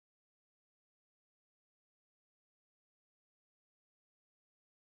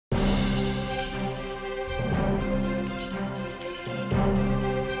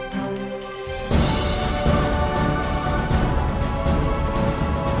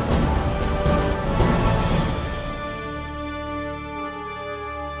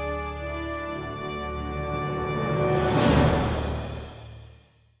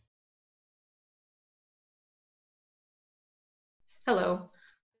Hello,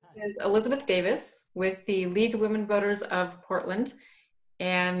 this is Elizabeth Davis with the League of Women Voters of Portland,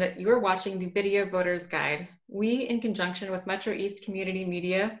 and you are watching the Video Voters Guide. We, in conjunction with MetroEast Community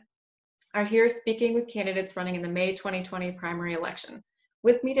Media, are here speaking with candidates running in the May 2020 primary election.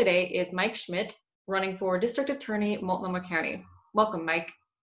 With me today is Mike Schmidt, running for District Attorney, Multnomah County. Welcome, Mike.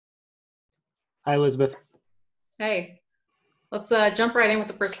 Hi, Elizabeth. Hey. Let's jump right in with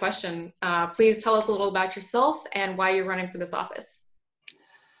the first question. Please tell us a little about yourself and why you're running for this office.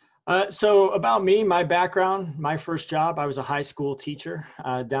 So about me, my background, my first job, I was a high school teacher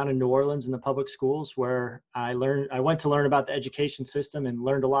down in New Orleans in the public schools, where I went to learn about the education system and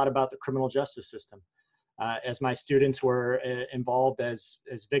learned a lot about the criminal justice system. As my students were involved as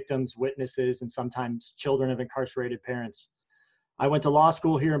victims, witnesses, and sometimes children of incarcerated parents. I went to law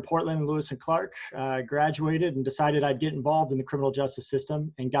school here in Portland, Lewis and Clark, graduated and decided I'd get involved in the criminal justice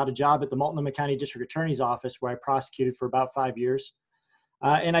system and got a job at the Multnomah County District Attorney's Office, where I prosecuted for about 5 years.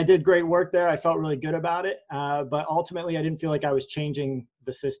 And I did great work there. I felt really good about it, but ultimately I didn't feel like I was changing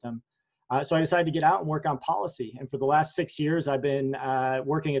the system. So I decided to get out and work on policy. And for the last 6 years, I've been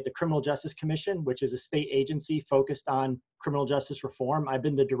working at the Criminal Justice Commission, which is a state agency focused on criminal justice reform. I've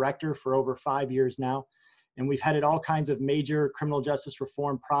been the director for over 5 years now. And we've headed all kinds of major criminal justice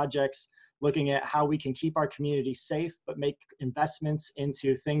reform projects, looking at how we can keep our community safe, but make investments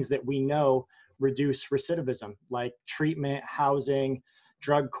into things that we know reduce recidivism, like treatment, housing,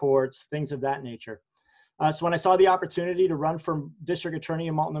 drug courts, things of that nature. So when I saw the opportunity to run for district attorney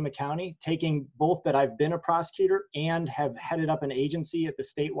in Multnomah County, taking both that I've been a prosecutor and have headed up an agency at the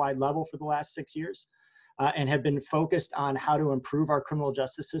statewide level for the last 6 years, and have been focused on how to improve our criminal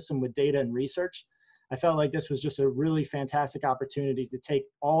justice system with data and research, I felt like this was just a really fantastic opportunity to take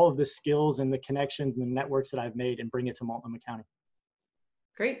all of the skills and the connections and the networks that I've made and bring it to Multnomah County.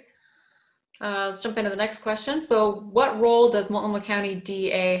 Great. Let's jump into the next question. So what role does Multnomah County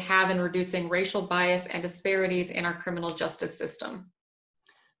DA have in reducing racial bias and disparities in our criminal justice system?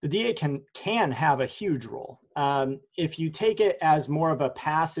 The DA can have a huge role. If you take it as more of a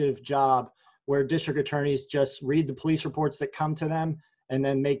passive job where district attorneys just read the police reports that come to them and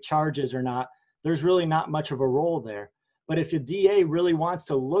then make charges or not, there's really not much of a role there. But if a DA really wants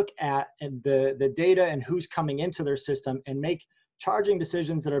to look at the data and who's coming into their system and make charging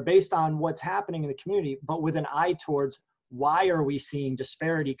decisions that are based on what's happening in the community, but with an eye towards why are we seeing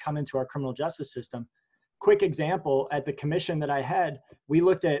disparity come into our criminal justice system. Quick example, at the commission that I had, we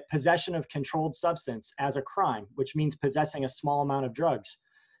looked at possession of controlled substance as a crime, which means possessing a small amount of drugs.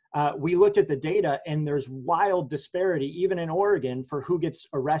 We looked at the data, and there's wild disparity, even in Oregon, for who gets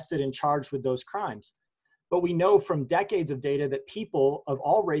arrested and charged with those crimes. But we know from decades of data that people of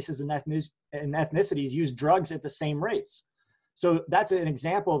all races and ethnicities use drugs at the same rates. So that's an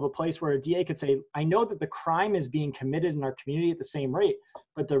example of a place where a DA could say, I know that the crime is being committed in our community at the same rate,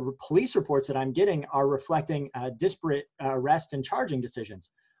 but the police reports that I'm getting are reflecting disparate arrest and charging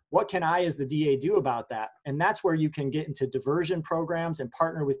decisions. What can I, as the DA, do about that? And that's where you can get into diversion programs and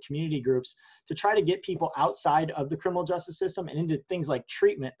partner with community groups to try to get people outside of the criminal justice system and into things like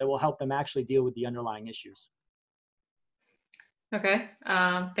treatment that will help them actually deal with the underlying issues. Okay,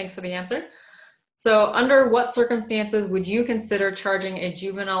 thanks for the answer. So under what circumstances would you consider charging a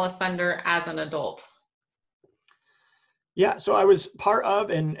juvenile offender as an adult? Yeah, so I was part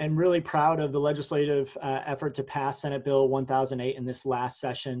of and really proud of the legislative effort to pass Senate Bill 1008 in this last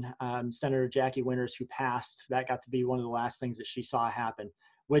session. Senator Jackie Winters, who passed, that got to be one of the last things that she saw happen,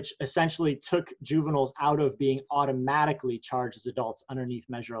 which essentially took juveniles out of being automatically charged as adults underneath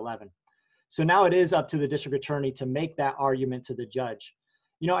Measure 11. So now it is up to the district attorney to make that argument to the judge.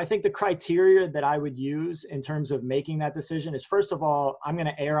 You know, I think the criteria that I would use in terms of making that decision is, first of all, I'm going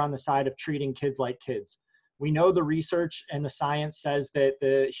to err on the side of treating kids like kids. We know the research and the science says that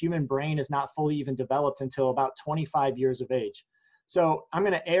the human brain is not fully even developed until about 25 years of age. So I'm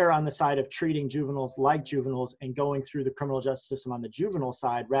going to err on the side of treating juveniles like juveniles and going through the criminal justice system on the juvenile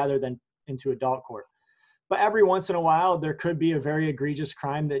side rather than into adult court. But every once in a while, there could be a very egregious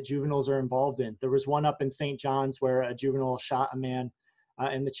crime that juveniles are involved in. There was one up in St. John's where a juvenile shot a man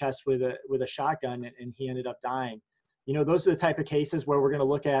in the chest with a shotgun, and he ended up dying. You know, those are the type of cases where we're going to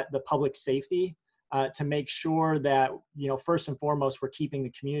look at the public safety to make sure that, you know, first and foremost, we're keeping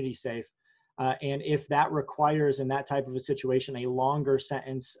the community safe. And if that requires, in that type of a situation, a longer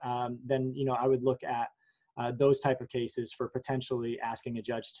sentence, then, you know, I would look at those type of cases for potentially asking a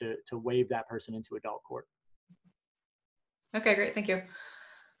judge to waive that person into adult court. Okay, great, thank you.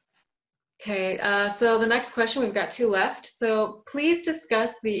 Okay, so the next question, we've got two left. So please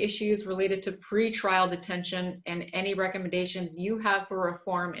discuss the issues related to pre-trial detention and any recommendations you have for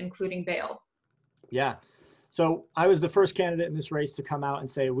reform, including bail. Yeah. So I was the first candidate in this race to come out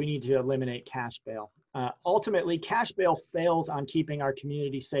and say we need to eliminate cash bail. Ultimately, cash bail fails on keeping our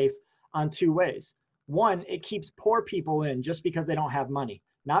community safe on two ways. One, it keeps poor people in just because they don't have money,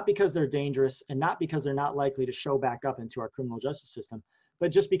 not because they're dangerous and not because they're not likely to show back up into our criminal justice system,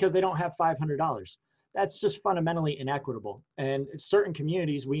 but just because they don't have $500. That's just fundamentally inequitable. And certain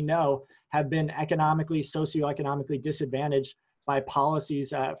communities we know have been economically, socioeconomically disadvantaged by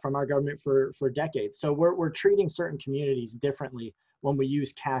policies from our government for decades. So we're treating certain communities differently when we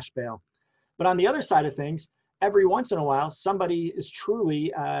use cash bail. But on the other side of things, every once in a while, somebody is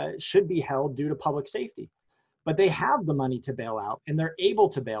truly should be held due to public safety. But they have the money to bail out and they're able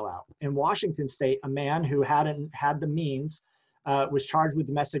to bail out. In Washington state, a man who hadn't had the means was charged with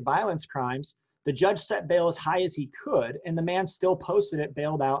domestic violence crimes. The judge set bail as high as he could, and the man still posted it,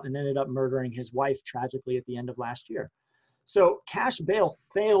 bailed out, and ended up murdering his wife tragically at the end of last year. So cash bail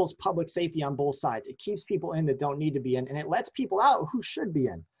fails public safety on both sides. It keeps people in that don't need to be in, and it lets people out who should be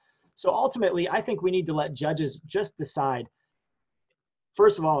in. So ultimately, I think we need to let judges just decide,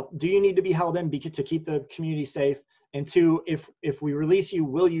 first of all, do you need to be held in to keep the community safe? And two, if we release you,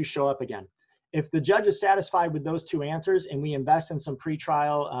 will you show up again? If the judge is satisfied with those two answers and we invest in some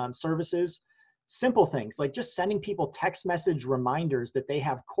pretrial services, simple things like just sending people text message reminders that they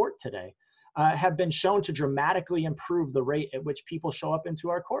have court today have been shown to dramatically improve the rate at which people show up into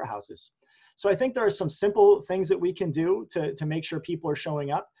our courthouses. So I think there are some simple things that we can do to make sure people are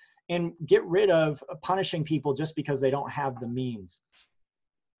showing up and get rid of punishing people just because they don't have the means.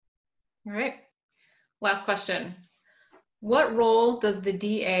 All right. Last question. What role does the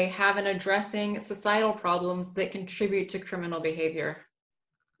DA have in addressing societal problems that contribute to criminal behavior?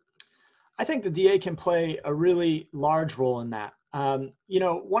 I think the DA can play a really large role in that.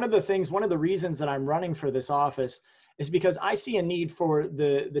 One of the reasons that I'm running for this office is because I see a need for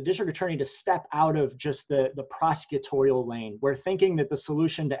the district attorney to step out of just the prosecutorial lane, where thinking that the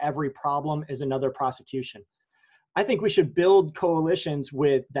solution to every problem is another prosecution. I think we should build coalitions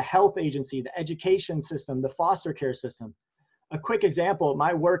with the health agency, the education system, the foster care system. A quick example,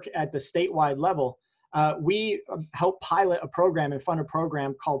 my work at the statewide level, we help pilot a program and fund a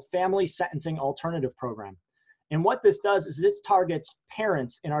program called Family Sentencing Alternative Program. And what this does is this targets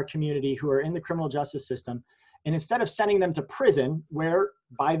parents in our community who are in the criminal justice system. And instead of sending them to prison, where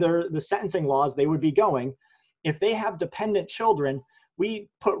by the sentencing laws they would be going, if they have dependent children, we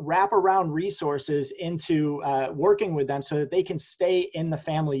put wraparound resources into working with them so that they can stay in the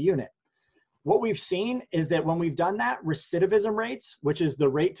family unit. What we've seen is that when we've done that, recidivism rates, which is the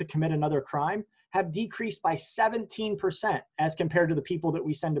rate to commit another crime, have decreased by 17% as compared to the people that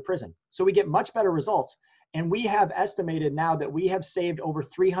we send to prison. So we get much better results. And we have estimated now that we have saved over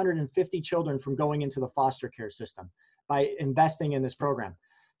 350 children from going into the foster care system by investing in this program.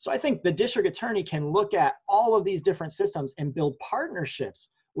 So I think the district attorney can look at all of these different systems and build partnerships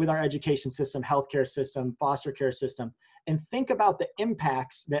with our education system, healthcare system, foster care system, and think about the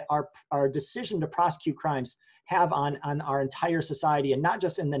impacts that our decision to prosecute crimes have on our entire society, and not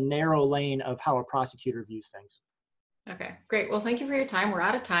just in the narrow lane of how a prosecutor views things. Okay, great. Well, thank you for your time. We're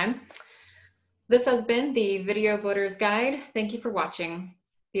out of time. This has been the Video Voters Guide. Thank you for watching.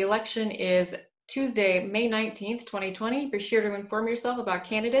 The election is Tuesday, May 19th, 2020. Be sure to inform yourself about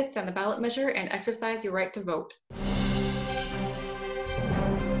candidates and the ballot measure and exercise your right to vote.